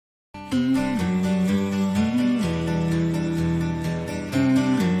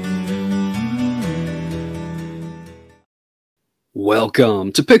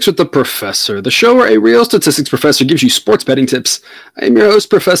Welcome to Picks with the Professor, the show where a real statistics professor gives you sports betting tips. I am your host,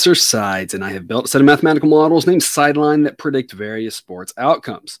 Professor Sides, and I have built a set of mathematical models named Sideline that predict various sports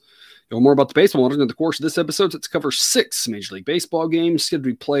outcomes. You'll learn more about the baseball models in the course of this episode. Let's cover 6 Major League Baseball games scheduled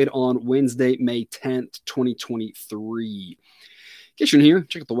to be played on Wednesday, May 10th, 2023. In case you're new here,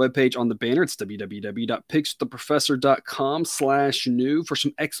 check out the webpage on the banner. It's www.pickswiththeprofessor.com/new for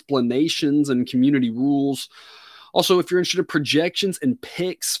some explanations and community rules. Also, if you're interested in projections and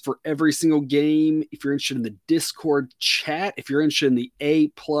picks for every single game, if you're interested in the Discord chat, if you're interested in the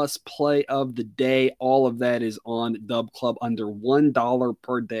A-plus play of the day, all of that is on Dub Club under $1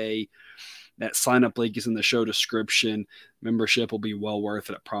 per day. That sign-up link is in the show description. Membership will be well worth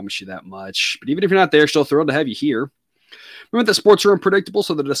it, I promise you that much. But even if you're not there, still thrilled to have you here. Remember that sports are unpredictable,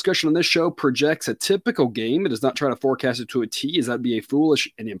 so the discussion on this show projects a typical game. It does not try to forecast it to a T, as that would be a foolish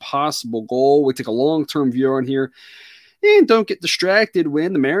and impossible goal. We take a long-term view on here. And don't get distracted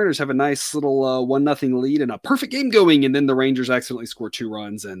when the Mariners have a nice little 1-0 lead and a perfect game going, and then the Rangers accidentally score 2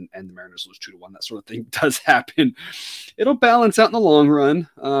 runs and the Mariners lose 2-1. That sort of thing does happen. It'll balance out in the long run.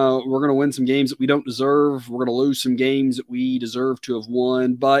 We're going to win some games that we don't deserve. We're going to lose some games that we deserve to have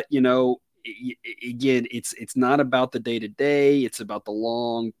won. But, you know, again, it's not about the day-to-day. It's about the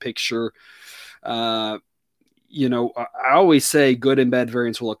long picture. You know, I always say good and bad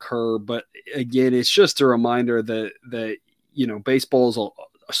variance will occur, but again, it's just a reminder that you know, baseball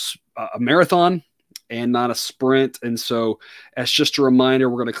is a marathon and not a sprint. And so as just a reminder,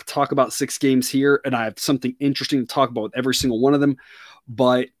 we're going to talk about 6 games here, and I have something interesting to talk about with every single one of them.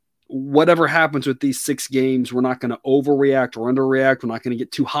 But whatever happens with these 6 games, we're not going to overreact or underreact. We're not going to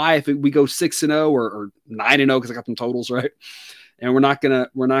get too high if we go 6-0 or 9-0 because I got some totals right. And we're not gonna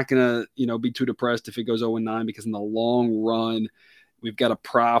you know, be too depressed if it goes 0-9, because in the long run, we've got a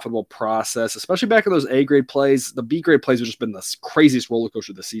profitable process, especially back in those A grade plays. The B grade plays have just been the craziest roller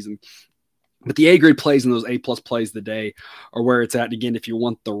coaster this season. But the A grade plays and those A plus plays of the day are where it's at. And again, if you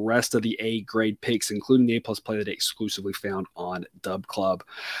want the rest of the A grade picks, including the A plus play of the day, exclusively found on Dub Club.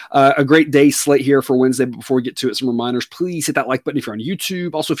 A great day slate here for Wednesday. But before we get to it, some reminders. Please hit that like button if you're on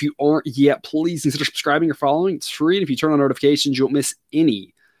YouTube. Also, if you aren't yet, please consider subscribing or following. It's free. And if you turn on notifications, you won't miss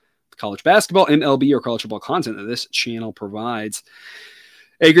any college basketball, MLB, or college football content that this channel provides.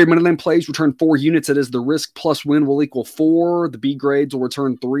 A-grade moneyline plays return 4 units. That is, the risk plus win will equal 4. The B grades will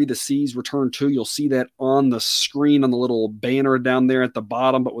return 3. The C's return 2. You'll see that on the screen on the little banner down there at the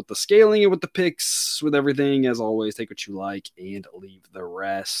bottom. But with the scaling and with the picks, with everything, as always, take what you like and leave the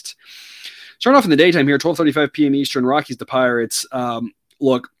rest. Starting off in the daytime here, 12:35 p.m. Eastern, Rockies to Pirates.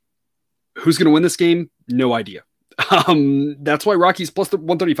 Look, who's going to win this game? No idea. That's why Rockies plus the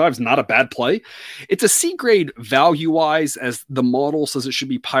 135 is not a bad play. It's a C grade value wise, as the model says it should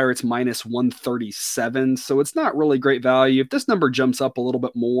be Pirates minus 137. So it's not really great value. If this number jumps up a little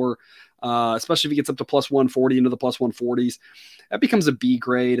bit more, especially if it gets up to plus 140 into the plus 140s, that becomes a B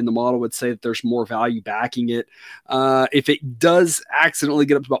grade, and the model would say that there's more value backing it. If it does accidentally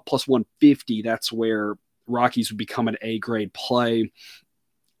get up to about plus 150, that's where Rockies would become an A grade play.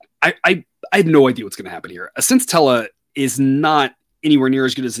 I have no idea what's going to happen here. Since Tella is not anywhere near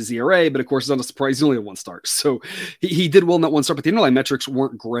as good as his ERA, but of course, it's not a surprise. He's only had 1 start. So he did well in that 1 start, but the underlying metrics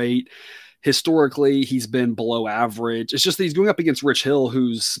weren't great. Historically, he's been below average. It's just that he's going up against Rich Hill,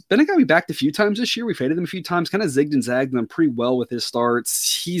 who's been a guy we backed a few times this year. We've hated him a few times, kind of zigged and zagged them pretty well with his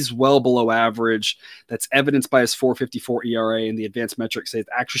starts. He's well below average. That's evidenced by his 4.54 ERA, and the advanced metrics say it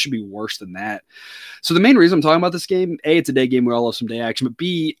actually should be worse than that. So the main reason I'm talking about this game, A, it's a day game. We all love some day action, but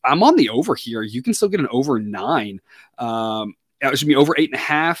B, I'm on the over here. You can still get an over 9. It should be over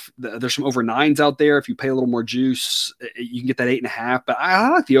 8.5. There's some over 9s out there. If you pay a little more juice, you can get that 8.5. But I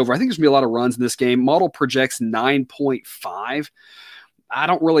like the over. I think there's going to be a lot of runs in this game. Model projects 9.5. I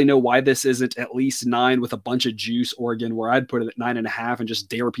don't really know why this isn't at least 9 with a bunch of juice, or again, where I'd put it at 9.5 and just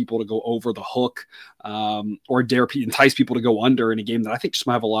dare people to go over the hook, or entice people to go under in a game that I think just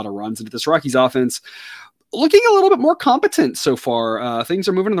might have a lot of runs. And this Rockies offense, looking a little bit more competent so far. Things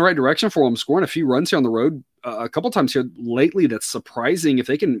are moving in the right direction for them, scoring a few runs here on the road a couple times here lately. That's surprising. If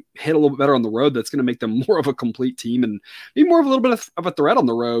they can hit a little bit better on the road, that's going to make them more of a complete team and be more of a little bit of a threat on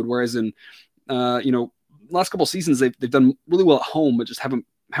the road. Whereas in, last couple of seasons, they've done really well at home, but just haven't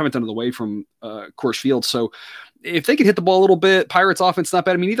done it away from Coors Field. So if they can hit the ball a little bit, Pirates offense not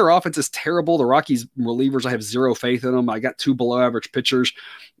bad. I mean, either offense is terrible. The Rockies relievers, I have zero faith in them. I got 2 below average pitchers.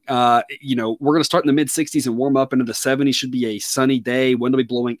 We're going to start in the mid 60s and warm up into the 70s. Should be a sunny day. Wind will be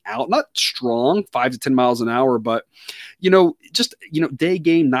blowing out, not strong, 5 to 10 miles an hour, but day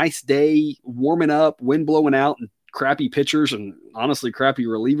game, nice day, warming up, wind blowing out, and crappy pitchers and honestly crappy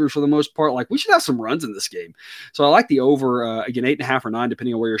relievers for the most part. Like, we should have some runs in this game. So I like the over, again, 8.5 or 9,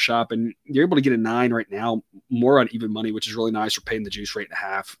 depending on where you're shopping. You're able to get a 9 right now, more on even money, which is really nice for paying the juice for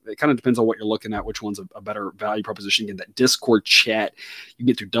 8.5. It kind of depends on what you're looking at, which one's a better value proposition. Again, that Discord chat, you can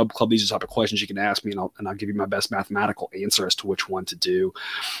get through Dub Club. These are the type of questions you can ask me, and I'll give you my best mathematical answer as to which one to do.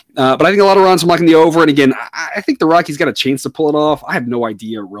 But I think a lot of runs, I'm liking the over. And again, I think the Rockies got a chance to pull it off. I have no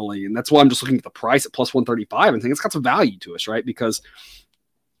idea, really. And that's why I'm just looking at the price at plus 135 and think it's got some value to us, right? Because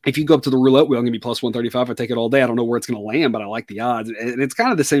if you go up to the roulette wheel, I'm going to be plus 135. I take it all day. I don't know where it's going to land, but I like the odds. And it's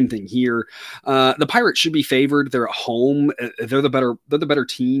kind of the same thing here. The Pirates should be favored. They're at home. They're the better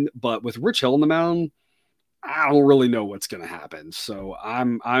team. But with Rich Hill on the mound, I don't really know what's going to happen. So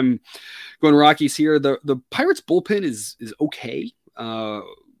I'm going Rockies here. The Pirates bullpen is okay.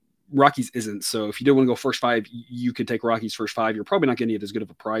 Rockies isn't. So if you do want to go first 5, you can take Rockies first 5. You're probably not going to get as good of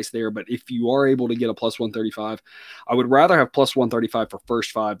a price there. But if you are able to get a plus 135, I would rather have plus 135 for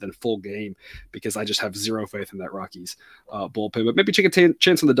first 5 than full game, because I just have zero faith in that Rockies bullpen. But maybe take a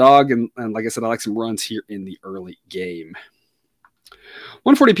chance on the dog. And like I said, I like some runs here in the early game.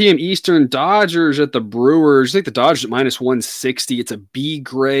 1:40 p.m. Eastern, Dodgers at the Brewers. I think the Dodgers at minus 160. It's a B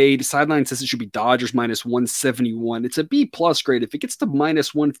grade. Sideline says it should be Dodgers minus 171. It's a B plus grade. If it gets to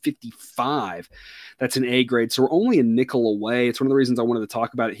minus 155, that's an A grade. So we're only a nickel away. It's one of the reasons I wanted to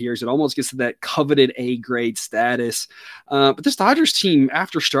talk about it here, is it almost gets to that coveted A grade status. But this Dodgers team,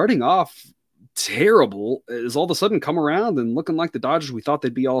 after starting off terrible, is all of a sudden come around and looking like the Dodgers we thought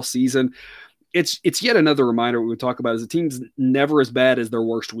they'd be all season. It's yet another reminder we would talk about is the team's never as bad as their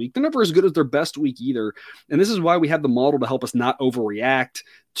worst week. They're never as good as their best week either. And this is why we have the model to help us not overreact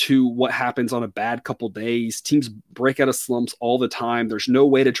to what happens on a bad couple days. Teams break out of slumps all the time. There's no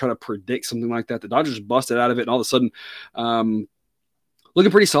way to try to predict something like that. The Dodgers busted out of it, and all of a sudden, looking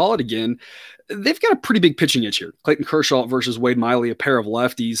pretty solid again. They've got a pretty big pitching itch here. Clayton Kershaw versus Wade Miley, a pair of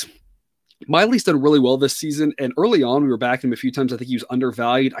lefties. Miley's done really well this season, and early on, we were backing him a few times. I think he was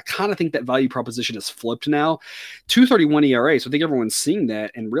undervalued. I kind of think that value proposition has flipped now. 2.31 ERA, so I think everyone's seeing that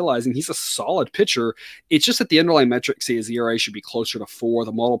and realizing he's a solid pitcher. It's just that the underlying metrics say his ERA should be closer to 4.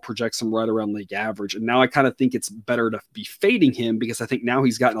 The model projects him right around league average, and now I kind of think it's better to be fading him, because I think now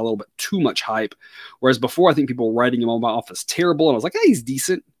he's gotten a little bit too much hype, whereas before I think people were writing him off as terrible, and I was like, hey, he's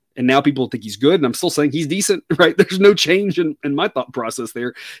decent. And now people think he's good, and I'm still saying he's decent, right? There's no change in my thought process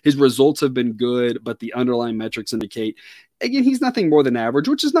there. His results have been good, but the underlying metrics indicate, again, he's nothing more than average,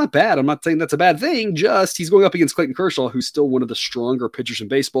 which is not bad. I'm not saying that's a bad thing, just he's going up against Clayton Kershaw, who's still one of the stronger pitchers in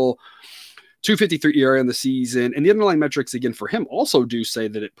baseball. 2.53 ERA in the season, and the underlying metrics, again, for him also do say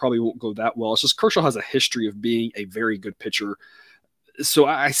that it probably won't go that well. It's just Kershaw has a history of being a very good pitcher. So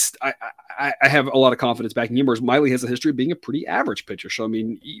I have a lot of confidence backing him, whereas Miley has a history of being a pretty average pitcher. So, I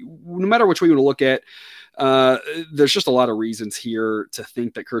mean, no matter which way you want to look at, there's just a lot of reasons here to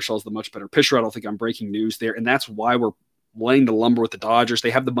think that Kershaw is the much better pitcher. I don't think I'm breaking news there, and that's why we're laying the lumber with the Dodgers. They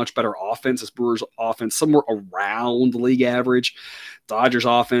have the much better offense. This Brewers offense somewhere around the league average. Dodgers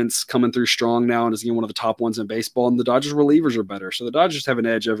offense coming through strong now and is again one of the top ones in baseball, and the Dodgers relievers are better. So the Dodgers have an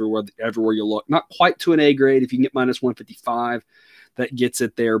edge everywhere you look. Not quite to an A grade. If you can get minus 155, that gets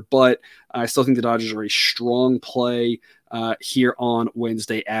it there, but I still think the Dodgers are a strong play here on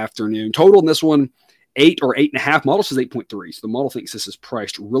Wednesday afternoon. Total in this one, 8 or 8.5. Model says 8.3, so the model thinks this is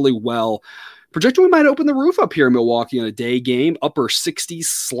priced really well. Projecting we might open the roof up here in Milwaukee on a day game. Upper 60s,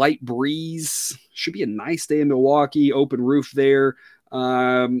 slight breeze. Should be a nice day in Milwaukee. Open roof there.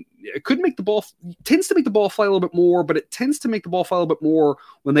 It could make the ball, tends to make the ball fly a little bit more, but it tends to make the ball fly a little bit more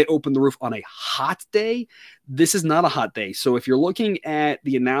when they open the roof on a hot day. This is not a hot day. So if you're looking at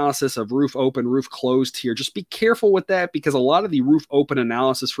the analysis of roof open, roof closed here, just be careful with that, because a lot of the roof open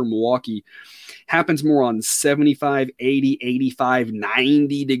analysis for Milwaukee happens more on 75, 80, 85,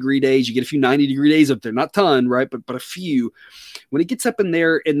 90 degree days. You get a few 90 degree days up there, not a ton, right? But a few. When it gets up in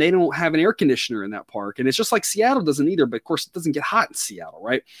there and they don't have an air conditioner in that park, and it's just like Seattle doesn't either, but of course it doesn't get hot in Seattle,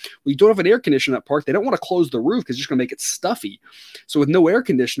 right? When you don't have an air conditioner in that park, they don't want to close the roof because it's just going to make it stuffy. So with no air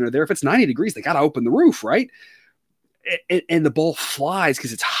conditioner there, if it's 90 degrees, they got to open the roof, right? And the ball flies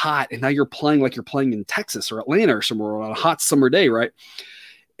because it's hot, and now you're playing like you're playing in Texas or Atlanta or somewhere on a hot summer day, right?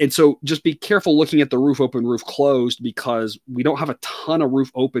 And so just be careful looking at the roof open, roof closed, because we don't have a ton of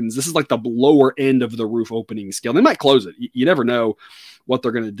roof opens. This is like the lower end of the roof opening scale. They might close it. You never know what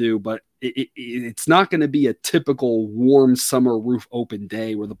they're going to do, but it's not going to be a typical warm summer roof open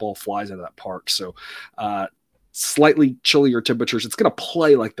day where the ball flies out of that park. So slightly chillier temperatures. It's going to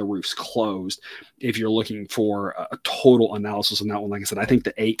play like the roof's closed if you're looking for a total analysis on that one. Like I said, I think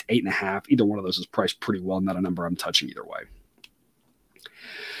the 8.5, either one of those is priced pretty well. Not a number I'm touching either way.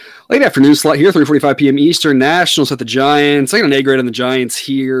 Late afternoon slot here, 3:45 p.m. Eastern. Nationals at the Giants. I got an A grade on the Giants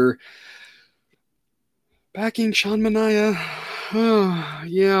here. Backing Sean Manaea.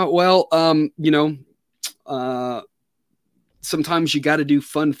 Yeah, well, sometimes you got to do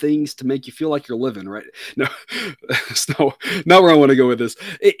fun things to make you feel like you're living, right? No, not where I want to go with this.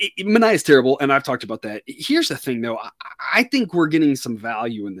 Manaea is terrible, and I've talked about that. Here's the thing, though. I think we're getting some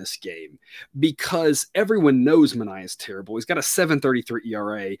value in this game because everyone knows Manaea is terrible. He's got a 7.33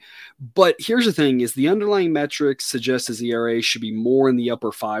 ERA, but here's the thing: is the underlying metrics suggest his ERA should be more in the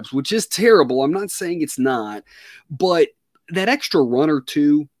upper fives, which is terrible. I'm not saying it's not, but that extra run or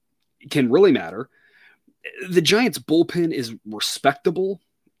two can really matter. The Giants bullpen is respectable.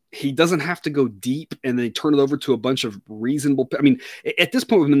 He doesn't have to go deep and then turn it over to a bunch of reasonable. I mean, at this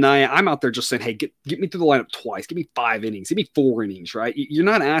point with Manaea, I'm out there just saying, hey, get me through the lineup twice. Give me 5 innings. Give me 4 innings, right? You're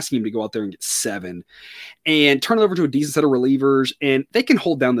not asking him to go out there and get 7 and turn it over to a decent set of relievers, and they can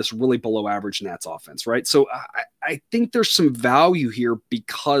hold down this really below average Nats offense, right? So I think there's some value here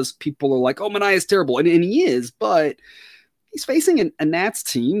because people are like, oh, Manaea is terrible. And he is, but he's facing a Nats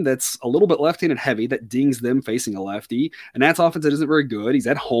team that's a little bit left-handed heavy that dings them facing a lefty. A Nats offense that isn't very good. He's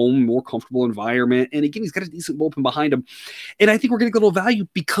at home, more comfortable environment. And again, he's got a decent bullpen behind him. And I think we're getting a little value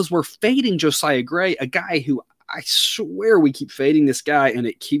because we're fading Josiah Gray, a guy who I swear we keep fading this guy and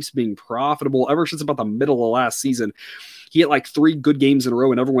it keeps being profitable ever since about the middle of last season. He had like 3 good games in a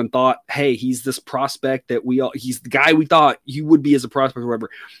row and everyone thought, hey, he's this prospect that he's the guy we thought he would be as a prospect or whatever.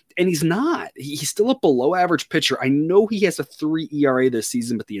 And he's not. He's still a below average pitcher. I know he has a 3 ERA this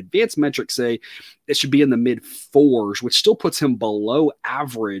season, but the advanced metrics say it should be in the mid 4s, which still puts him below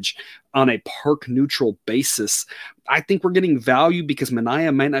average on a park neutral basis. I think we're getting value because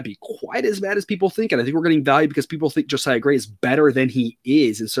Manaea might not be quite as bad as people think. And I think we're getting value because people think Josiah Gray is better than he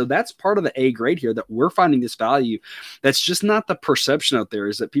is. And so that's part of the A grade here, that we're finding this value. That's just not the perception out there,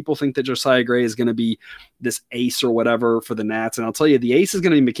 is that people think that Josiah Gray is going to be this ace or whatever for the Nats. And I'll tell you, the ace is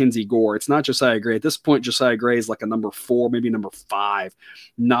going to be Mackenzie Gore. It's not Josiah Gray. At this point, Josiah Gray is like a number 4, maybe number 5.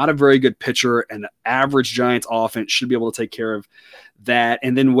 Not a very good pitcher, and the average Giants offense should be able to take care of that.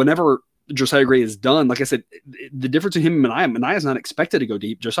 And then whenever Josiah Gray is done, like I said, the difference in him and Manaea is not expected to go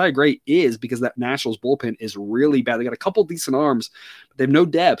deep. Josiah Gray is, because that Nationals bullpen is really bad. They got a couple decent arms, but they have no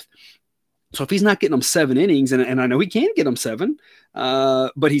depth. So if he's not getting them 7 innings, and I know he can get them 7,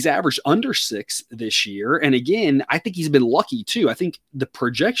 but he's averaged under 6 this year. And again, I think he's been lucky too. I think the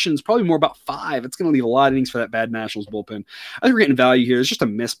projection is probably more about 5. It's going to leave a lot of innings for that bad Nationals bullpen. I think we're getting value here. It's just a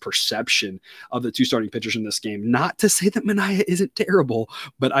misperception of the 2 starting pitchers in this game. Not to say that Manaea isn't terrible,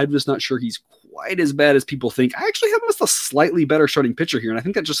 but I'm just not sure he's quite as bad as people think. I actually have almost a slightly better starting pitcher here, and I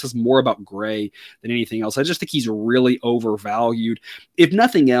think that just says more about Gray than anything else. I just think he's really overvalued. If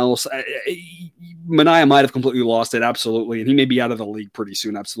nothing else, Manaea might have completely lost it, absolutely, and he may be out of the league pretty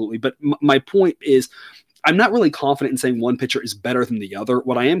soon, absolutely. But my point is, I'm not really confident in saying one pitcher is better than the other.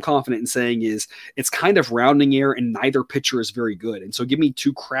 What I am confident in saying is it's kind of rounding error, and neither pitcher is very good. And so give me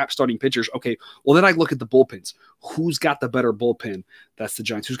 2 crap starting pitchers. Okay, well, then I look at the bullpens. Who's got the better bullpen? That's the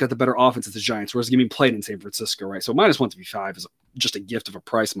Giants. Who's got the better offense? It's the Giants. Whereas getting played in San Francisco, right? So -155 is just a gift of a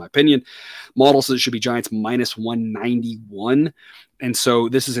price, in my opinion. Model says it should be Giants -191. And so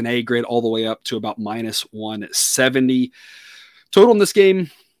this is an A grade all the way up to about -170. Total in this game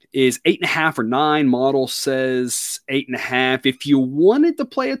is 8.5 or 9. Model says 8.5. If you wanted to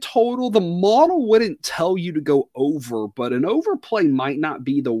play a total, the model wouldn't tell you to go over, but an overplay might not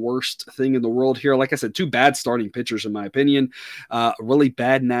be the worst thing in the world here. Like I said, 2 bad starting pitchers, in my opinion. Really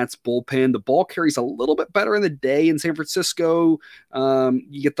bad Nats bullpen. The ball carries a little bit better in the day in San Francisco.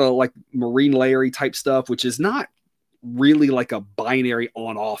 You get the like Marine Larry type stuff, which is not really like a binary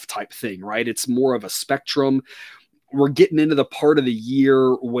on-off type thing, right? It's more of a spectrum. We're getting into the part of the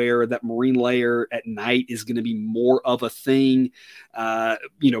year where that marine layer at night is going to be more of a thing,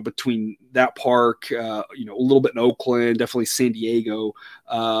 between that park, a little bit in Oakland, definitely San Diego,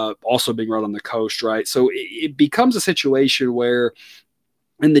 also being right on the coast, right? So it becomes a situation where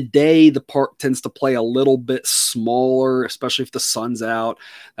in the day, the park tends to play a little bit smaller, especially if the sun's out,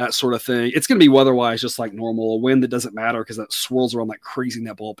 that sort of thing. It's going to be weather-wise just like normal. A wind that doesn't matter because that swirls around like crazy in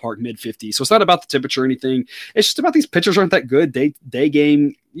that ballpark, mid-50s. So it's not about the temperature or anything. It's just about these pitchers aren't that good. Day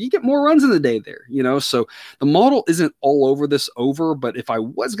game you get more runs in the day there, so the model isn't all over this over, but if I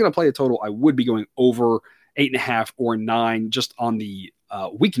was going to play a total, I would be going over 8.5 or 9 just on the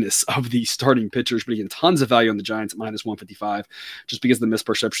weakness of the starting pitchers. But again, tons of value on the Giants at -155 just because of the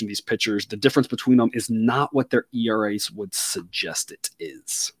misperception of these pitchers. The difference between them is not what their ERAs would suggest it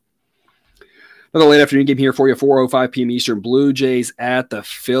is. Another late afternoon game here for you, 4:05 p.m. Eastern. Blue Jays at the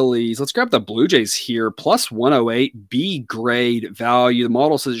Phillies. Let's grab the Blue Jays here, +108, B grade value. The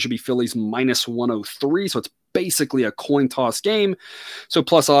model says it should be Phillies -103, so it's basically a coin toss game. So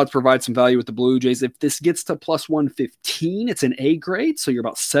plus odds provide some value with the Blue Jays. If this gets to +115, it's an A grade, so you're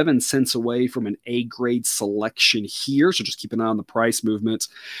about 7 cents away from an A grade selection here. So just keep an eye on the price movements.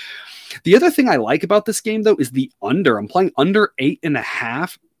 The other thing I like about this game, though, is the under. I'm playing under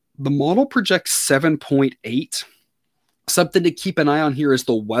 8.5. The model projects 7.8. Something to keep an eye on here is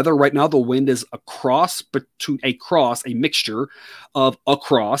the weather. Right now, the wind is a mixture of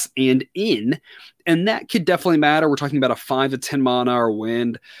across and in, and that could definitely matter. We're talking about a 5 to 10 mile an hour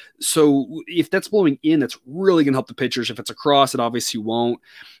wind. So if that's blowing in, that's really going to help the pitchers. If it's across, it obviously won't.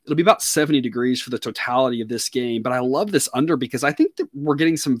 It'll be about 70 degrees for the totality of this game, but I love this under because I think that we're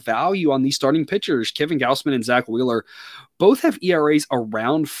getting some value on these starting pitchers. Kevin Gausman and Zach Wheeler both have ERAs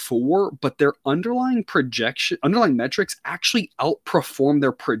around 4, but their underlying metrics actually outperform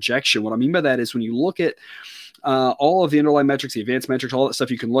their projection. What I mean by that is when you look at all of the underlying metrics, the advanced metrics, all that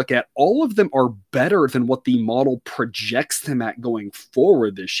stuff you can look at, all of them are better than what the model projects them at going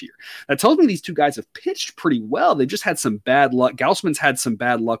forward this year. That tells me these two guys have pitched pretty well. They've just had some bad luck. Gausman's had some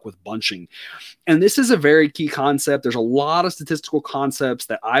bad luck with bunching. And this is a very key concept. There's a lot of statistical concepts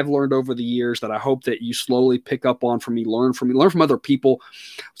that I've learned over the years that I hope that you slowly pick up on from me, learn from other people.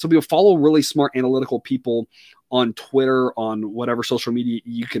 So we'll follow really smart analytical people on Twitter, on whatever social media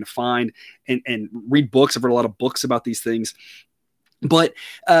you can find, and read books. I've read a lot of books about these things. But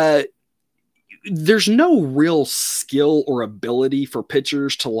there's no real skill or ability for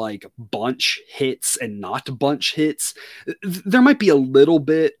pitchers to like bunch hits and not bunch hits. There might be a little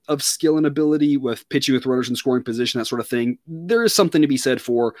bit of skill and ability with pitching with runners in scoring position, that sort of thing. There is something to be said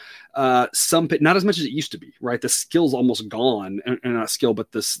for not as much as it used to be, right? The skill's almost gone, and not skill,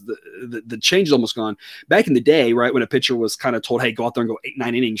 but the change is almost gone. Back in the day, right, when a pitcher was kind of told, hey, go out there and go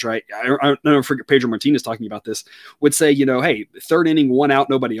 8-9 innings, right? I never forget Pedro Martinez talking about this, would say, hey, 3rd inning, 1 out,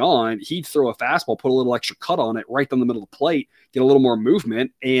 nobody on. He'd throw a fastball, put a little extra cut on it right down the middle of the plate, get a little more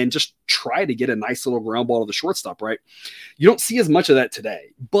movement, and just try to get a nice little ground ball to the shortstop, right? You don't see as much of that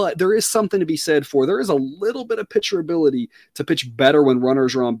today, but there is something to be said for there is a little bit of pitcher ability to pitch better when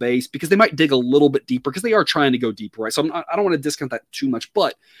runners are on base because they might dig a little bit deeper because they are trying to go deeper, right? So I don't want to discount that too much,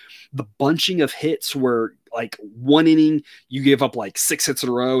 but the bunching of hits where like 1 inning, you give up like 6 hits in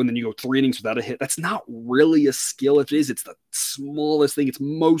a row and then you go 3 innings without a hit. That's not really a skill. If it is, it's the smallest thing. It's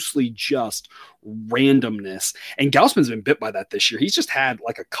mostly just randomness. And Gausman's been bit by that this year. He's just had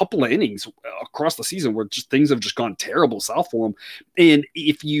like a couple of innings across the season where just things have just gone terrible south for him. And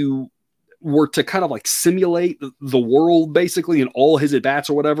if you were to kind of like simulate the world basically and all his at-bats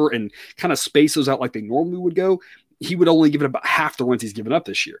or whatever and kind of space those out like they normally would go, he would only give it about half the runs he's given up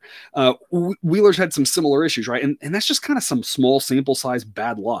this year. Wheeler's had some similar issues, right? And that's just kind of some small sample size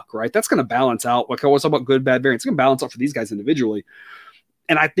bad luck, right? That's going to balance out. Like I always talk about good, bad variance. It's going to balance out for these guys individually.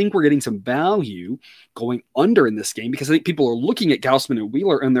 And I think we're getting some value going under in this game because I think people are looking at Gausman and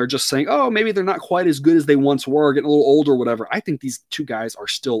Wheeler and they're just saying, oh, maybe they're not quite as good as they once were, getting a little older or whatever. I think these two guys are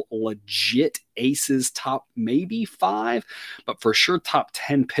still legit aces, top maybe 5, but for sure top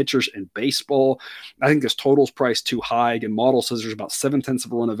 10 pitchers in baseball. I think this total's priced too high. Again, model says there's about 0.7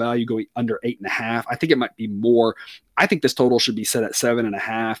 of a run of value going under 8.5. I think it might be more. I think this total should be set at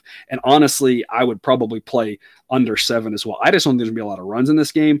 7.5. And honestly, I would probably play under 7 as well. I just don't think there's going to be a lot of runs in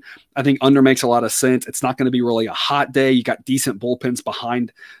this game. I think under makes a lot of sense. It's not going to be really a hot day. You got decent bullpens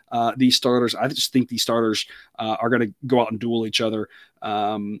behind these starters. I just think these starters are going to go out and duel each other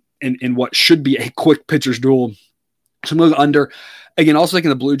in what should be a quick pitcher's duel. So I'm going under. Again, also taking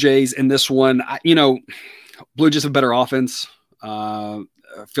the Blue Jays in this one. Blue Jays have better offense.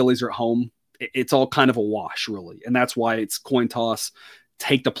 Phillies are at home. It's all kind of a wash, really. And that's why it's coin toss.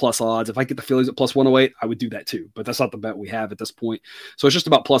 Take the plus odds. If I get the Phillies at +108, I would do that too. But that's not the bet we have at this point. So it's just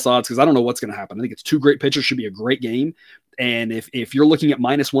about plus odds because I don't know what's going to happen. I think it's 2 great pitchers. Should be a great game. And if you're looking at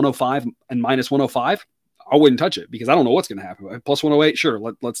 -105 and -105, I wouldn't touch it because I don't know what's going to happen. +108, sure.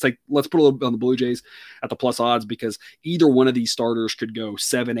 Let's put a little bit on the Blue Jays at the plus odds because either one of these starters could go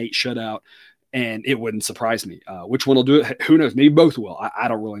 7-8 shutout. And it wouldn't surprise me. Which one will do it? Who knows? Maybe both will. I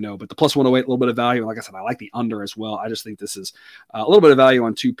don't really know. But the +108, a little bit of value. And like I said, I like the under as well. I just think this is a little bit of value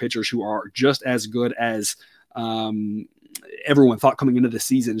on 2 pitchers who are just as good as everyone thought coming into the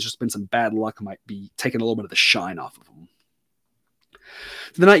season. It's just been some bad luck, might be taking a little bit of the shine off of them.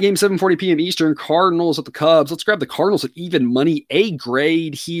 The night game, 7:40 p.m. Eastern, Cardinals at the Cubs. Let's grab the Cardinals at even money, A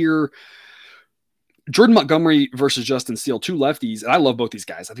grade here. Jordan Montgomery versus Justin Steele, two lefties, and I love both these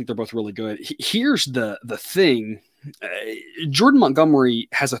guys. I think they're both really good. Here's the thing. Jordan Montgomery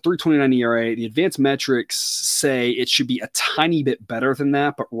has a 3.29 ERA. The advanced metrics say it should be a tiny bit better than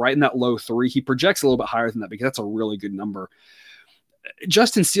that, but right in that low 3. He projects a little bit higher than that because that's a really good number.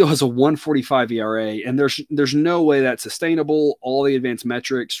 Justin Steele has a 1.45 ERA, and there's no way that's sustainable. All the advanced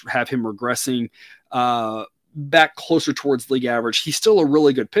metrics have him regressing back closer towards league average. He's still a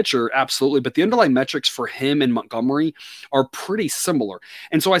really good pitcher, absolutely, but the underlying metrics for him and Montgomery are pretty similar.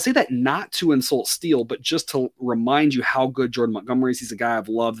 And so I say that not to insult Steele, but just to remind you how good Jordan Montgomery is. He's a guy I've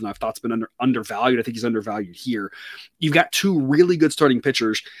loved and I've thought's been undervalued. I think he's undervalued here. You've got two really good starting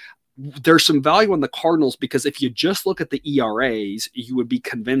pitchers. There's some value on the Cardinals because if you just look at the ERAs, you would be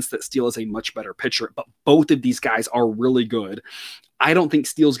convinced that Steele is a much better pitcher, but both of these guys are really good. I don't think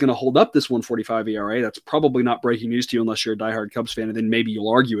Steele's going to hold up this 1.45 ERA. That's probably not breaking news to you unless you're a diehard Cubs fan, and then maybe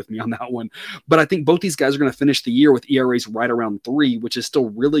you'll argue with me on that one. But I think both these guys are going to finish the year with ERAs right around 3, which is still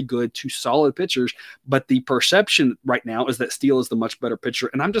really good, two solid pitchers. But the perception right now is that Steele is the much better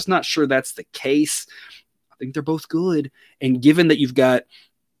pitcher, and I'm just not sure that's the case. I think they're both good. And given that you've got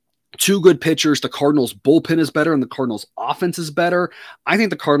two good pitchers, the Cardinals bullpen is better and the Cardinals offense is better, I think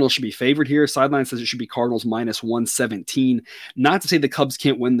the Cardinals should be favored here. Sideline says it should be Cardinals minus 117. Not to say the Cubs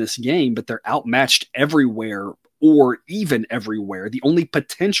can't win this game, but they're outmatched everywhere or even everywhere. The only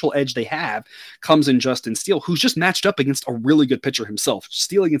potential edge they have comes in Justin Steele, who's just matched up against a really good pitcher himself.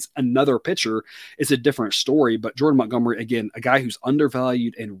 Steele against another pitcher is a different story, but Jordan Montgomery, again, a guy who's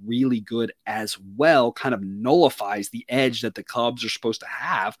undervalued and really good as well, kind of nullifies the edge that the Cubs are supposed to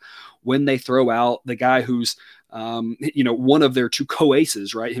have when they throw out the guy who's one of their two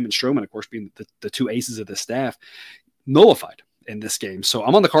co-aces, right? Him and Stroman, of course, being the two aces of the staff, nullified in this game. So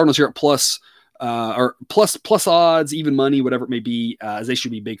I'm on the Cardinals here at plus odds, even money, whatever it may be, as they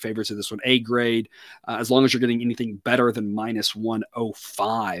should be big favorites of this one. A grade, as long as you're getting anything better than minus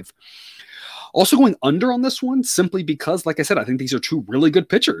 105. Also going under on this one, simply because, like I said, I think these are two really good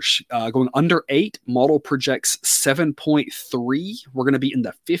pitchers. Going under 8, model projects 7.3. We're going to be in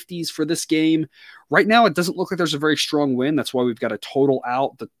the 50s for this game. Right now, it doesn't look like there's a very strong win. That's why we've got a total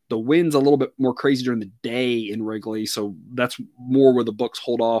out. The win's a little bit more crazy during the day in Wrigley, so that's more where the books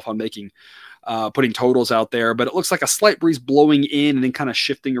hold off on putting totals out there. But it looks like a slight breeze blowing in and then kind of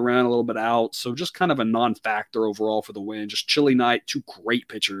shifting around a little bit out. So just kind of a non-factor overall for the win. Just chilly night, two great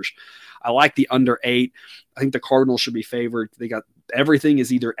pitchers. I like the under 8. I think the Cardinals should be favored. They got everything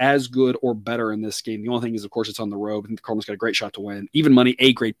is either as good or better in this game. The only thing is, of course, it's on the road. I think the Cardinals got a great shot to win. Even money,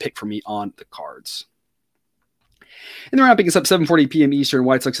 A grade pick for me on the Cards. And then wrapping us up, 7:40 p.m. Eastern,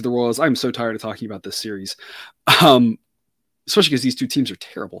 White Sox at the Royals. I'm so tired of talking about this series. Especially because these two teams are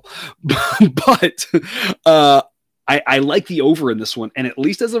terrible. But I like the over in this one. And at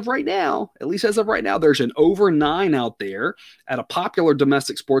least as of right now, there's an over 9 out there at a popular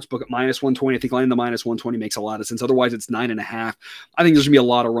domestic sports book at minus 120. I think laying the minus 120 makes a lot of sense. Otherwise, it's 9.5. I think there's going to be a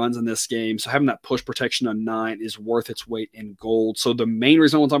lot of runs in this game. So having that push protection on 9 is worth its weight in gold. So the main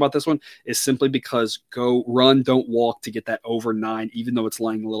reason I want to talk about this one is simply because go run, don't walk to get that over 9, even though it's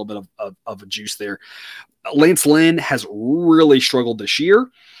laying a little bit of a juice there. Lance Lynn has really struggled this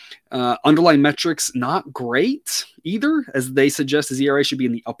year. Underlying metrics, not great either, as they suggest his ERA should be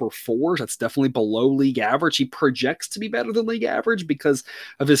in the upper 4s. That's definitely below league average. He projects to be better than league average because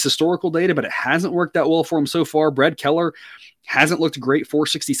of his historical data, but it hasn't worked that well for him so far. Brad Keller hasn't looked great,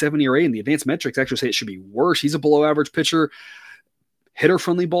 4.67 ERA, and the advanced metrics actually say it should be worse. He's a below average pitcher.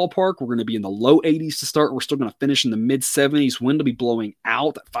 Hitter-friendly ballpark. We're going to be in the low 80s to start. We're still going to finish in the mid-70s. Wind will be blowing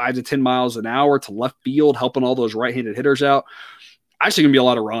out at 5 to 10 miles an hour to left field, helping all those right-handed hitters out. Actually going to be a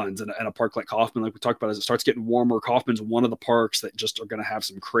lot of runs in a park like Kauffman, like we talked about. As it starts getting warmer, Kauffman's one of the parks that just are going to have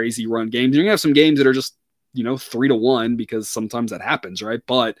some crazy run games. You're going to have some games that are just 3-1 because sometimes that happens, right?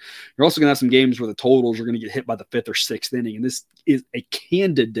 But you're also going to have some games where the totals are going to get hit by the 5th or 6th inning, and this is a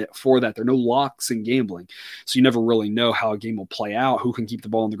candidate for that. There are no locks in gambling, so you never really know how a game will play out, who can keep the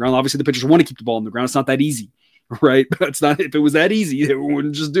ball on the ground. Obviously, the pitchers want to keep the ball on the ground. It's not that easy, right? It's not. If it was that easy, they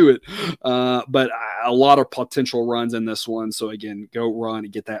wouldn't just do it. But a lot of potential runs in this one. So again, go run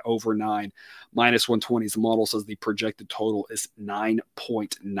and get that over 9. Minus 120. The model says the projected total is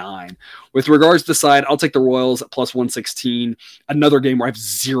 9.9. With regards to the side, I'll take the Royals at plus 116. Another game where I have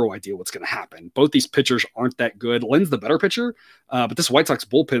zero idea what's going to happen. Both these pitchers aren't that good. Lynn's the better pitcher, but this White Sox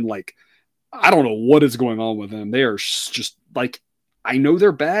bullpen, I don't know what is going on with them. They are just I know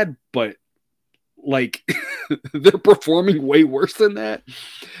they're bad, but like they're performing way worse than that.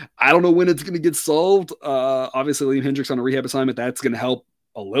 I don't know when it's going to get solved. Obviously, Liam Hendriks on a rehab assignment, that's going to help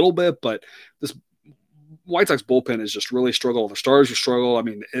a little bit, but this White Sox bullpen has just really struggled. The starters will struggle. I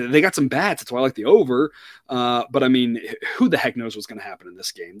mean, they got some bats. That's why I like the over. But I mean, who the heck knows what's going to happen in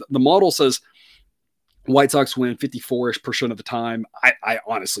this game? The model says White Sox win 54-ish% of the time. I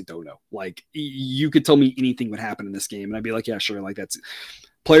honestly don't know. Like, you could tell me anything would happen in this game, and I'd be like, yeah, sure. Like, that's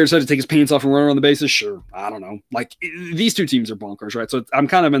players had to take his pants off and run around the bases. Sure. I don't know. Like, these two teams are bonkers, right? So I'm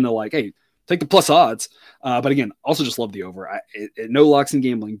kind of in the like, hey, take the plus odds. But again, also just love the over. No locks in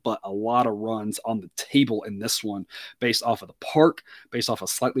gambling, but a lot of runs on the table in this one based off of the park, based off a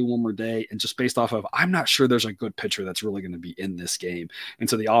slightly warmer day, and just based off of I'm not sure there's a good pitcher that's really going to be in this game. And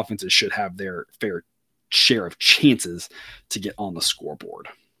so the offenses should have their fair share of chances to get on the scoreboard.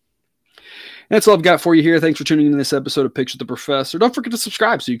 And that's all I've got for you here. Thanks for tuning into this episode of Picks with the Professor. Don't forget to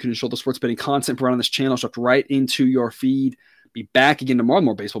subscribe so you can ensure the sports betting content provided on this channel is dropped right into your feed. Be back again tomorrow with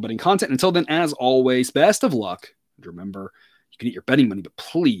more baseball betting content. Until then, as always, best of luck. And remember, you can eat your betting money, but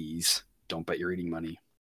please don't bet your eating money.